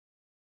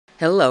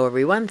Hello,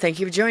 everyone. Thank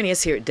you for joining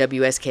us here at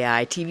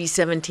WSKI TV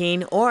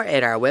 17 or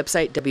at our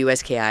website,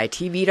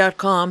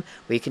 WSKITV.com,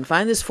 where you can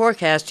find this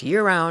forecast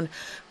year-round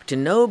to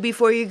know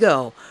before you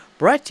go.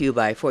 Brought to you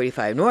by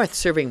 45 North,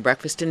 serving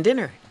breakfast and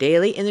dinner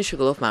daily in the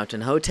Sugarloaf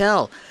Mountain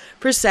Hotel.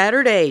 For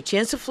Saturday,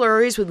 chance of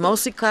flurries with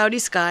mostly cloudy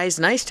skies,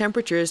 nice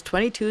temperatures,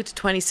 22 to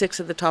 26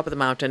 at the top of the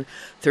mountain,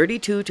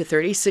 32 to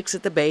 36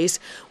 at the base.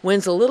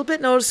 Winds a little bit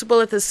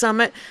noticeable at the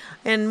summit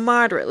and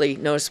moderately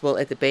noticeable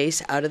at the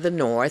base out of the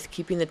north,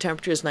 keeping the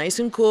temperatures nice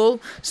and cool.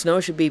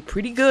 Snow should be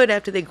pretty good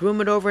after they groom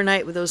it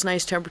overnight with those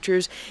nice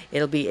temperatures.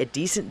 It'll be a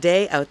decent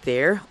day out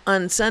there.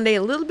 On Sunday,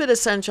 a little bit of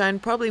sunshine,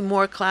 probably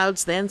more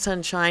clouds than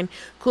sunshine.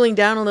 Cooling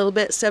down a little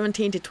bit,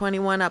 17 to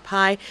 21 up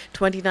high,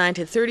 29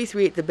 to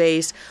 33 at the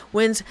base.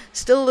 Winds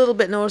still a little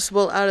bit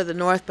noticeable out of the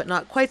north, but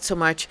not quite so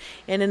much.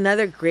 And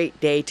another great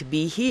day to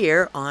be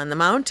here on the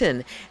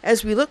mountain.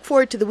 As we look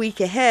forward to the week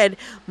ahead,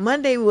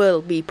 Monday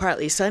will be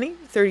partly sunny,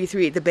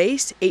 33 at the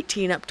base,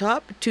 18 up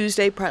top.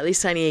 Tuesday, partly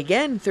sunny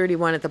again,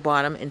 31 at the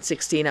bottom and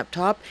 16 up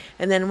top.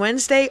 And then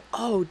Wednesday,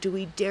 oh, do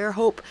we dare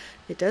hope?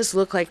 It does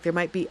look like there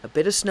might be a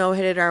bit of snow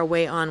headed our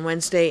way on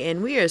Wednesday,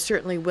 and we are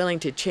certainly willing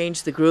to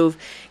change the groove,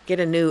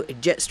 get a new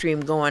jet stream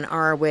going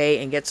our way,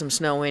 and get some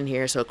snow in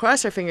here. So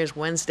cross our fingers,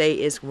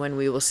 Wednesday is when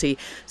we will see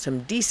some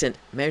decent,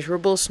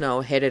 measurable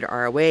snow headed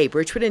our way.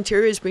 Birchwood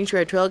Interiors brings you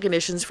our trail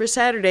conditions for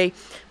Saturday.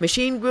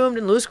 Machine groomed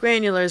and loose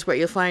granular is what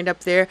you'll find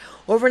up there.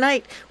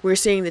 Overnight, we're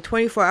seeing the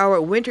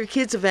 24-hour Winter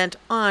Kids event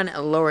on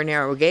lower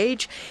narrow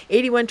gauge.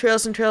 81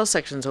 trails and trail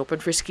sections open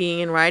for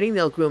skiing and riding.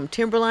 They'll groom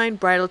timberline,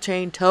 bridle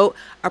chain, tow,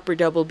 upper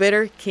double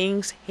bitter,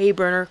 Kings, hay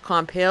burner,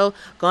 comp hill,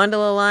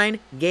 gondola line,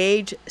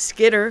 gauge,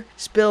 skidder,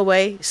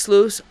 spillway,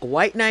 sluice,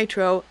 white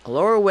nitro,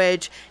 lower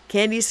wedge,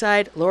 Candy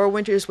Side, Lower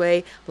Winters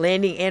Way,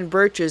 Landing, and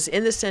Birches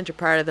in the center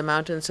part of the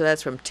mountain. So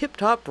that's from tip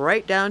top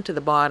right down to the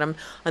bottom.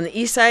 On the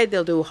east side,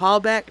 they'll do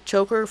Hallback,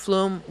 Choker,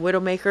 Flume,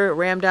 Widowmaker,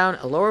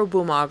 Ramdown, Lower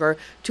Boom Auger,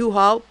 Two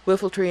Hall,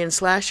 Whiffletree, and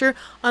Slasher.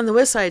 On the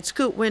west side,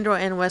 Scoot, Windrow,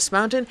 and West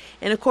Mountain.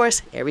 And of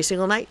course, every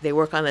single night they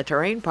work on the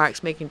terrain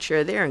parks, making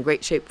sure they're in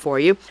great shape for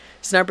you.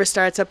 Snubber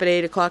starts up at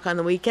 8 o'clock on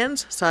the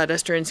weekends,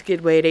 Sawduster and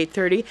Skidway at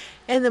 8:30,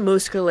 and the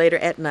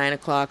Mooseculator at 9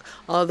 o'clock.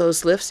 All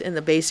those lifts in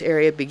the base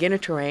area beginner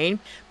terrain.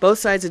 Both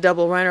sides of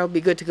Double Runner will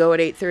be good to go at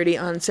 8:30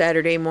 on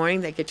Saturday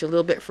morning. That gets you a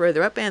little bit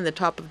further up, and the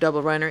top of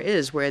Double Runner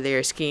is where they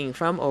are skiing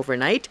from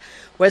overnight.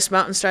 West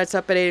Mountain starts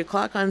up at 8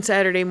 o'clock on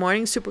Saturday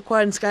morning, Super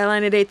Quad and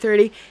Skyline at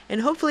 8:30,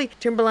 and hopefully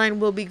Timberline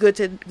will be good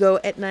to go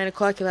at 9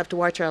 o'clock. You'll have to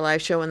watch our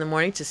live show in the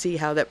morning to see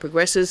how that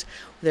progresses,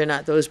 whether or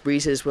not those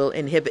breezes will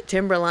inhibit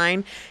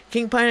Timberline.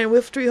 King Pine and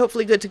Whiffletree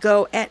hopefully good to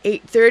go at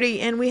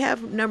 8:30, and we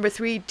have number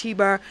 3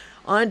 T-Bar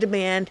on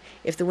demand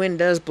if the wind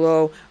does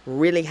blow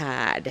really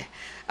hard.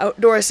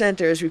 Outdoor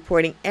Center is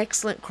reporting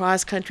excellent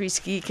cross-country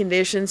ski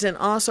conditions and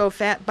also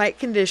fat bike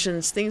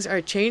conditions. Things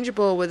are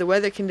changeable with the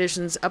weather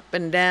conditions up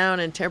and down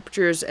and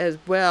temperatures as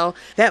well.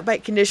 Fat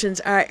bike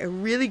conditions are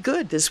really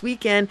good this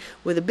weekend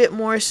with a bit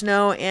more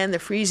snow and the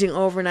freezing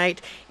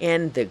overnight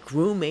and the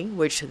grooming,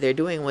 which they're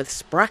doing with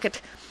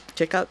Sprocket.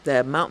 Check out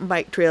the mountain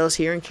bike trails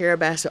here in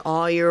Carrabassett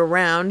all year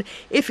round.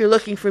 If you're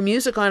looking for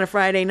music on a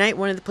Friday night,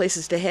 one of the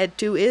places to head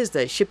to is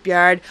the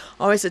Shipyard.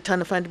 Always a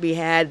ton of fun to be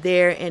had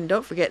there. And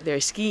don't forget their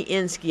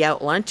ski-in,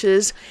 ski-out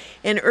lunches.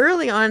 And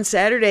early on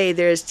Saturday,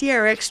 there's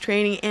TRX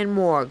training and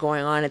more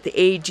going on at the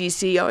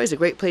AGC. Always a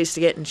great place to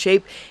get in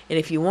shape. And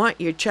if you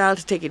want your child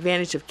to take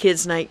advantage of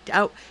Kids Night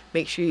Out,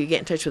 make sure you get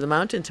in touch with the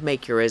mountain to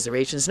make your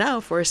reservations now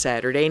for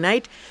Saturday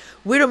night.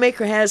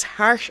 Widowmaker has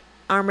Harsh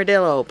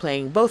Armadillo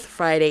playing both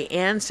Friday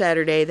and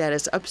Saturday. That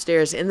is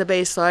upstairs in the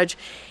Base Lodge.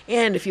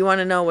 And if you want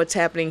to know what's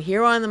happening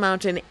here on the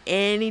mountain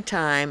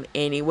anytime,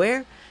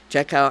 anywhere,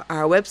 check out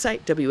our website,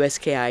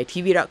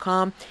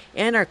 WSKITV.com,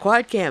 and our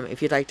quad cam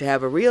if you'd like to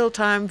have a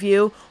real-time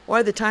view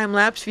or the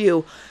time-lapse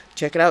view.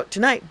 Check it out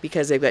tonight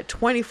because they've got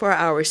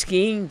 24-hour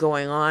skiing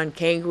going on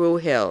Kangaroo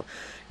Hill.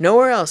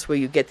 Nowhere else will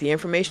you get the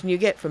information you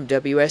get from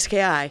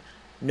WSKI.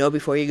 Know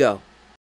before you go.